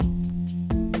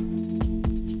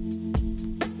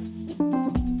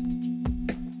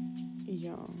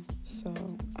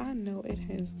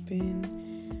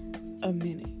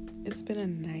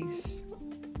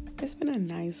been a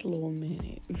nice little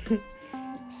minute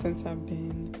since I've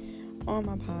been on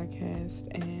my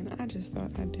podcast, and I just thought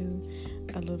I'd do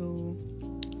a little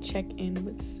check-in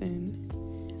with Sin.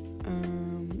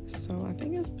 So I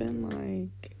think it's been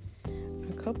like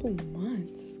a couple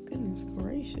months. Goodness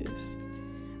gracious.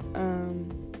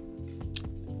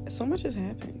 So much has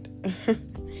happened.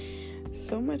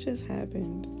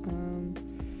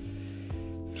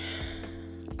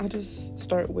 I'll just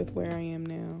start with where I am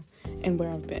now and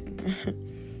where I've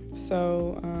been.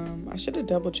 So I should have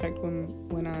double checked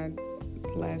when I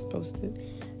last posted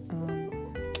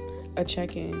a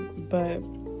check-in, but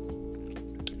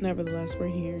nevertheless, we're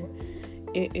here.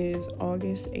 It is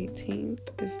August 18th.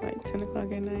 It's like 10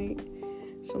 o'clock at night.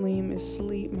 Salim is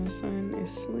asleep. My son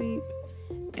is asleep.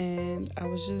 And I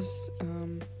was just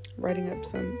writing up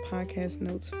some podcast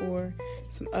notes for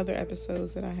some other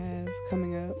episodes that I have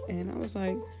coming up. And I was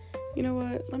like, you know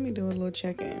what? Let me do a little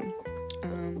check-in.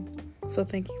 So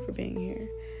thank you for being here.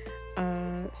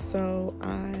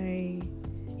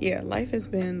 Life has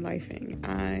been lifing.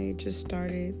 I just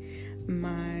started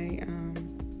my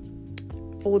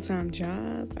full-time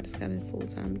job. I just got a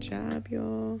full-time job,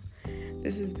 y'all.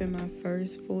 This has been my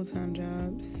first full-time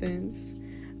job since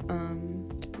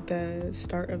the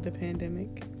start of the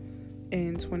pandemic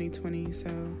in 2020. So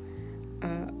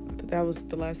that was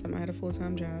the last time I had a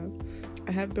full-time job.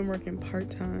 I have been working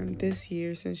part-time this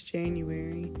year since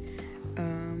January,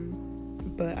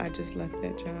 but I just left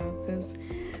that job because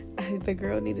the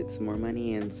girl needed some more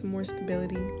money and some more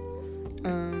stability.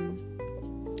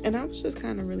 And I was just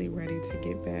kind of really ready to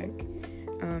get back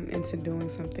into doing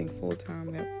something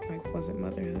full-time that wasn't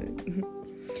motherhood.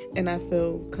 And I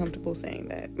feel comfortable saying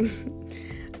that.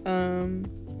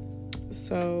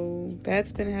 So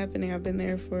that's been happening. I've been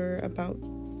there for about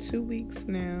 2 weeks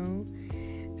now.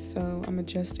 So I'm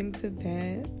adjusting to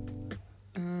that.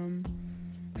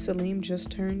 Salim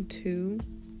just turned 2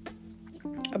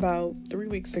 about 3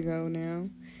 weeks ago now.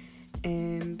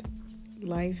 And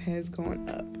life has gone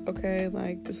up, okay?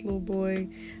 Like, this little boy,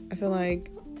 I feel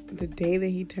like the day that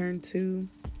he turned 2,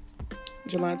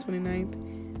 July 29th,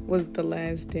 was the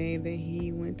last day that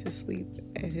he went to sleep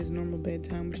at his normal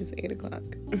bedtime, which is 8 o'clock.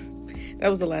 That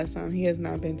was the last time. He has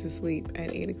not been to sleep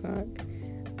at 8 o'clock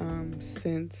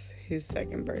since his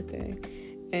second birthday.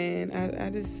 And I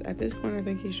just, at this point, I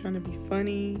think he's trying to be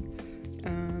funny,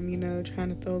 trying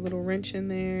to throw a little wrench in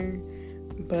there.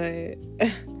 But,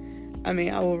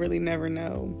 I will really never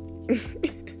know.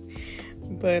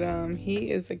 But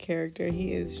he is a character.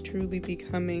 He is truly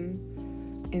becoming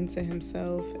into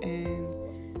himself, and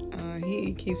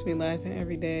he keeps me laughing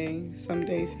every day. Some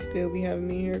days he still be having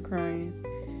me here crying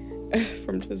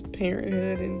from just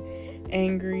parenthood and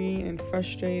angry and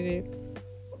frustrated.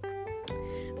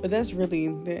 But that's really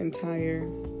the entire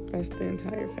facet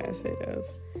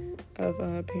of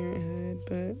parenthood.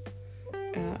 But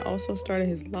I also started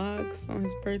his locks on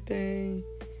his birthday.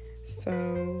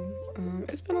 So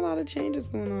it's been a lot of changes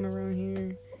going on around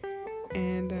here,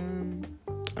 and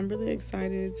I'm really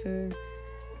excited to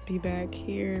be back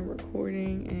here and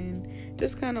recording, and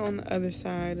just kind of on the other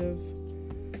side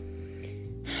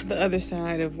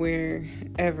of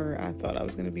wherever I thought I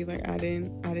was going to be. Like, I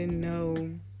didn't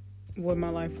know what my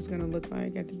life was going to look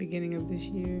like at the beginning of this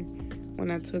year when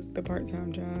I took the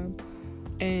part-time job.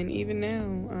 And even now,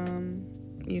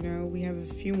 we have a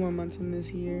few more months in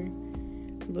this year,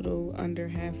 a little under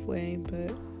halfway,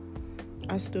 but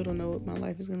I still don't know what my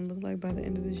life is going to look like by the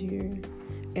end of this year.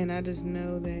 And I just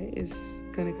know that it's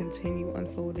going to continue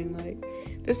unfolding. Like,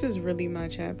 this is really my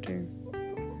chapter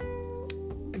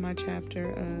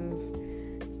of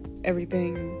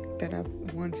everything that I've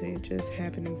wanted just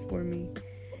happening for me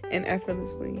and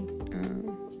effortlessly.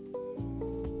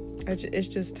 It's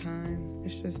just time.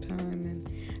 And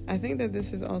I think that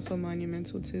this is also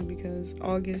monumental too, because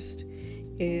this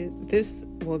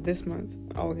month,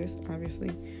 August,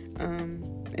 obviously,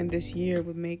 and this year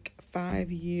would make it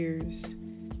 5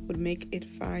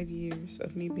 years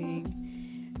of me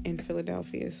being in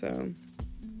Philadelphia. So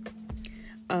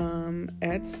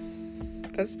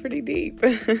that's pretty deep.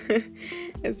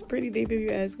 It's pretty deep if you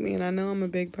ask me. And I know I'm a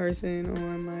big person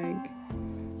on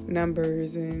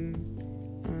numbers and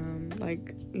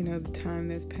the time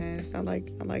that's passed. I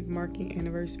like marking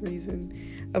anniversaries and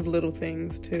of little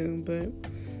things too, but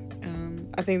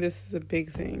I think this is a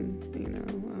big thing,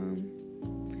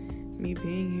 me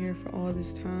being here for all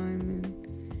this time. And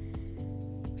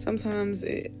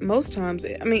most times,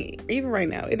 even right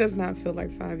now, it does not feel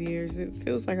like 5 years. It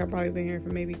feels like I've probably been here for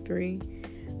maybe 3.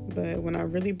 But when I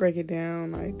really break it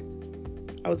down, I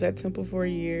was at Temple for a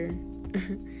year,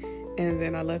 and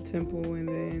then I left Temple, and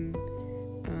then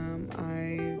I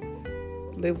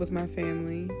lived with my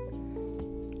family,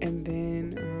 and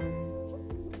then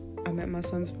I met my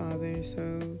son's father.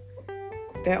 So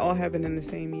that all happened in the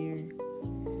same year,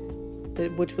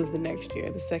 which was the next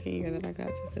year, the second year that I got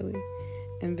to Philly.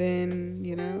 And then,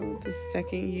 the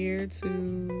second year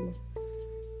to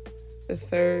the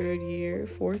third year,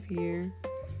 fourth year,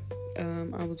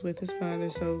 I was with his father.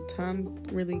 So time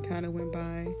really kind of went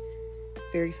by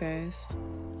very fast.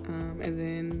 And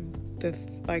then the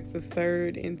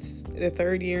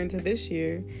third year into this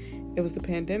year, it was the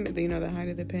pandemic, the height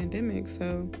of the pandemic.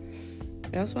 So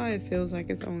that's why it feels like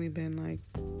it's only been like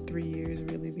 3 years,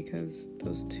 really, because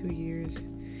those 2 years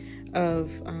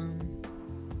of,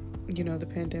 the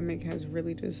pandemic has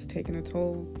really just taken a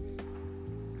toll.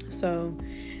 So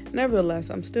nevertheless,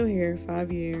 I'm still here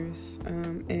 5 years,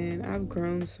 and I've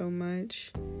grown so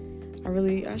much.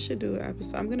 I should do an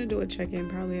episode. I'm going to do a check-in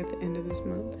probably at the end of this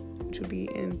month, which will be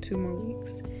in 2 more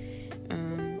weeks,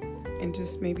 and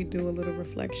just maybe do a little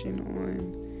reflection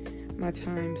on my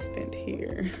time spent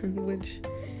here, which,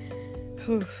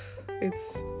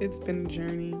 it's been a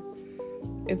journey.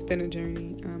 It's been a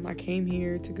journey. I came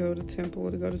here to go to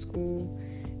Temple, to go to school,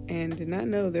 and did not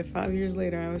know that 5 years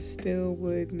later I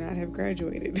would not have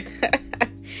graduated.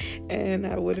 And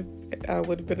I would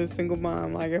have been a single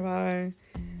mom. Like if I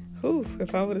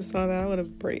would have saw that, I would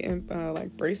have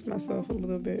braced myself a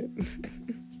little bit.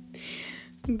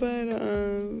 But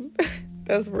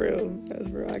that's real.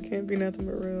 I can't be nothing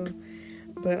but real.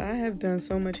 But I have done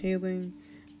so much healing.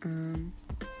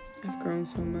 I've grown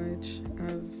so much.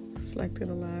 I've reflected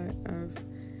a lot. I've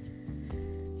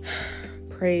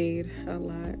prayed a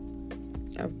lot.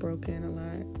 I've broken a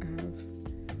lot. I've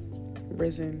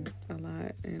risen a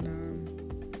lot. And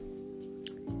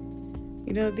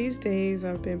these days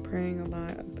I've been praying a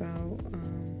lot about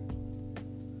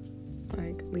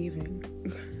leaving.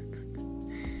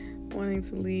 Wanting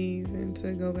to leave and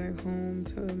to go back home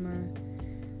to my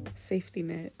safety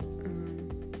net,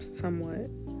 somewhat.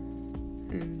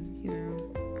 And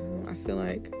I feel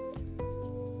like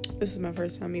this is my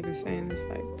first time even saying this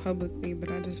publicly,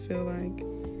 but I just feel like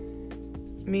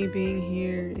me being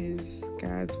here is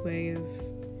God's way of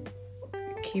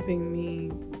keeping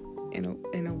me in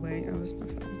a way. Oh, it's my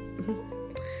phone.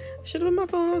 I should have put my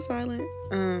phone on silent.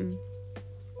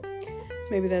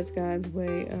 Maybe that's God's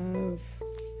way of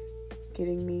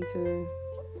getting me to,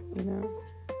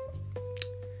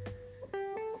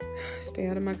 stay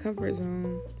out of my comfort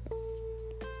zone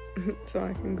so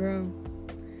I can grow.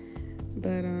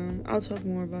 But I'll talk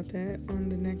more about that on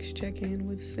the next check-in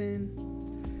with Sin.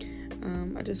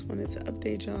 I just wanted to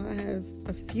update y'all. I have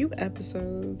a few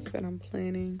episodes that I'm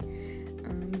planning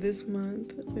this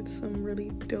month with some really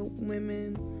dope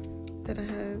women that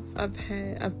I've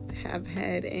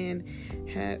had and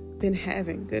have been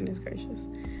having, goodness gracious,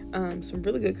 some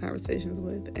really good conversations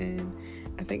with, and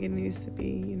I think it needs to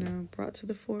be, brought to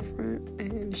the forefront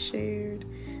and shared,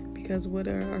 because what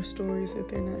are our stories if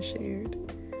they're not shared?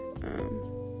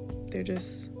 They're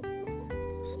just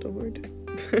stored.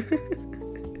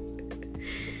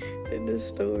 They're just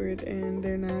stored, and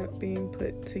they're not being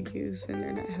put to use, and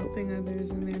they're not helping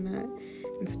others, and they're not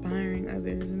inspiring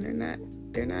others, and they're not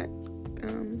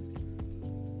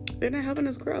helping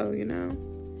us grow.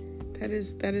 That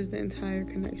is the entire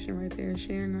connection right there,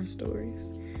 sharing our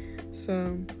stories.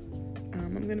 So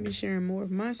I'm going to be sharing more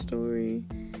of my story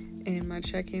and my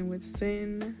check-in with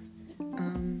Sin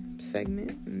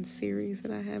segment and series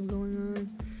that I have going on.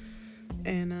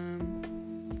 And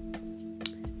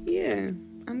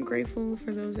I'm grateful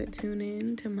for those that tune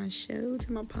in to my show,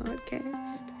 to my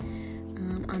podcast.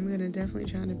 I'm going to definitely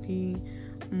try to be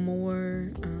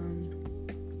more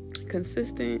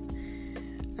consistent.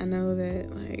 I know that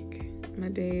my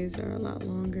days are a lot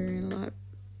longer and a lot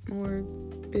more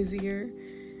busier,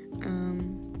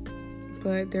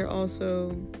 but they're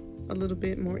also a little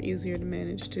bit more easier to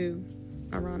manage too,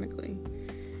 ironically.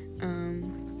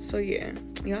 So yeah,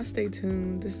 y'all stay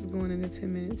tuned. This is going into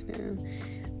 10 minutes now,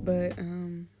 but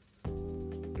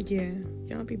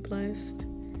y'all be blessed.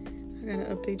 I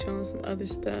gotta update y'all on some other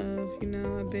stuff.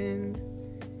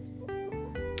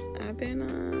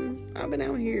 I've been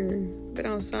out here, been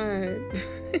outside.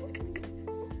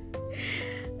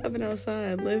 I've been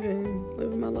outside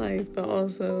living my life, but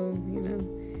also,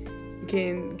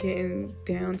 getting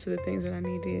down to the things that I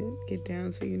need to get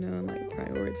down to,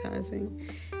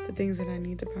 prioritizing the things that I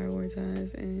need to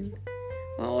prioritize, and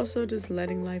while also just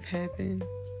letting life happen.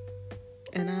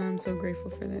 And I'm so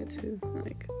grateful for that too.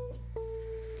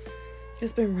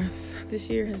 It's been rough. This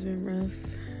year has been rough,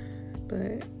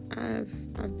 but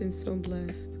I've been so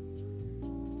blessed.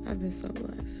 I've been so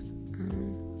blessed.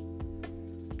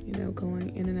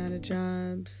 Going in and out of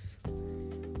jobs,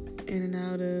 in and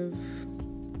out of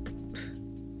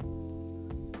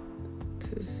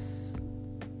just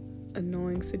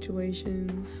annoying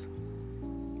situations,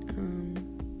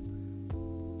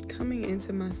 coming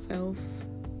into myself,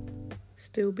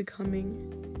 still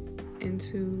becoming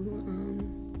into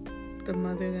the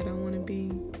mother that I want to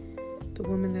be, the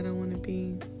woman that I want to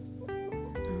be,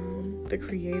 the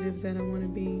creative that I want to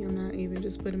be. I'm not even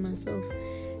just putting myself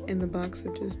in the box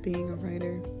of just being a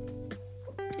writer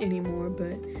anymore,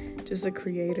 but just a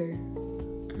creator.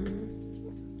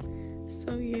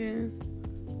 So yeah,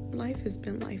 life has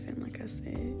been lifing, like I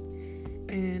said,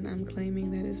 and I'm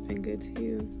claiming that it's been good to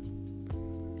you.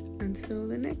 Until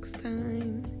the next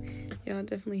time, y'all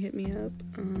definitely hit me up.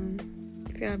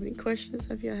 If y'all have any questions,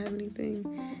 if y'all have anything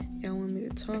y'all want me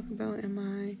to talk about in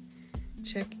my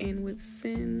Check-In with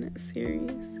Sin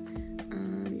series,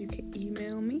 you can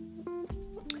email me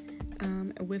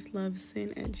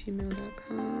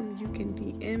withlovesin@gmail.com. You can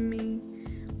DM me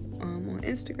on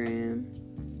Instagram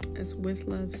as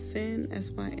withlovesin,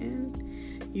 SYN.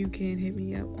 You can hit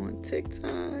me up on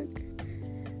TikTok.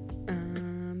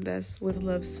 That's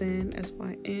withlovesin,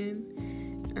 SYN.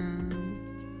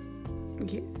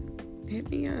 Yeah, hit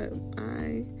me up.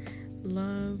 I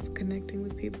love connecting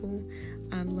with people.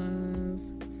 I love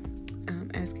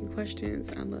asking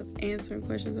questions. I love answering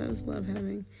questions. I just love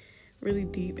having really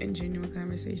deep and genuine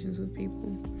conversations with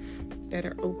people that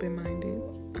are open-minded.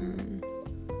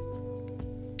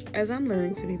 As I'm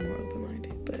learning to be more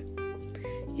open-minded. But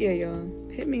yeah, y'all,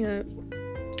 hit me up.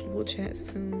 We'll chat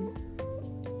soon.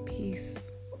 Peace.